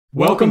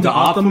Welcome to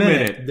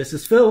Ophthalminute. This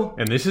is Phil.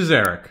 And this is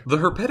Eric. The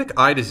Herpetic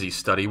Eye Disease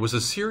Study was a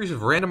series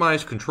of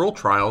randomized controlled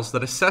trials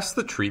that assessed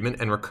the treatment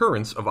and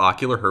recurrence of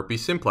ocular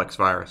herpes simplex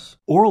virus.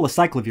 Oral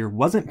acyclovir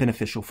wasn't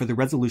beneficial for the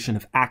resolution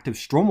of active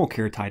stromal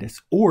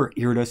keratitis or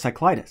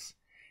iridocyclitis.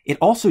 It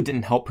also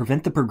didn't help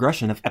prevent the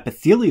progression of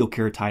epithelial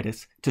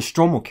keratitis to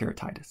stromal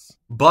keratitis.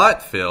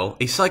 But, Phil,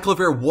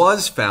 acyclovir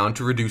was found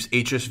to reduce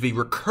HSV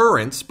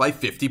recurrence by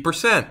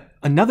 50%.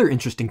 Another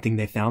interesting thing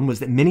they found was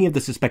that many of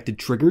the suspected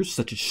triggers,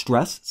 such as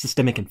stress,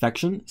 systemic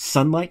infection,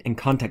 sunlight, and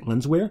contact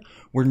lens wear,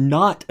 were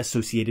not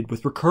associated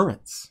with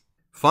recurrence.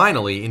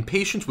 Finally, in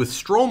patients with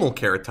stromal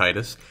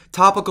keratitis,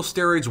 topical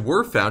steroids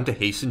were found to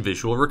hasten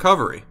visual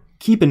recovery.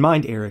 Keep in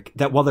mind, Eric,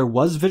 that while there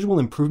was visual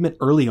improvement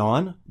early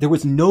on, there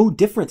was no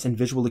difference in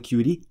visual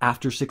acuity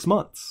after 6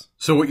 months.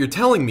 So what you're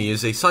telling me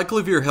is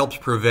acyclovir helps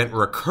prevent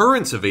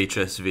recurrence of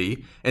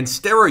HSV, and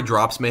steroid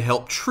drops may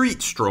help treat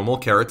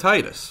stromal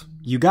keratitis.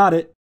 You got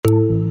it.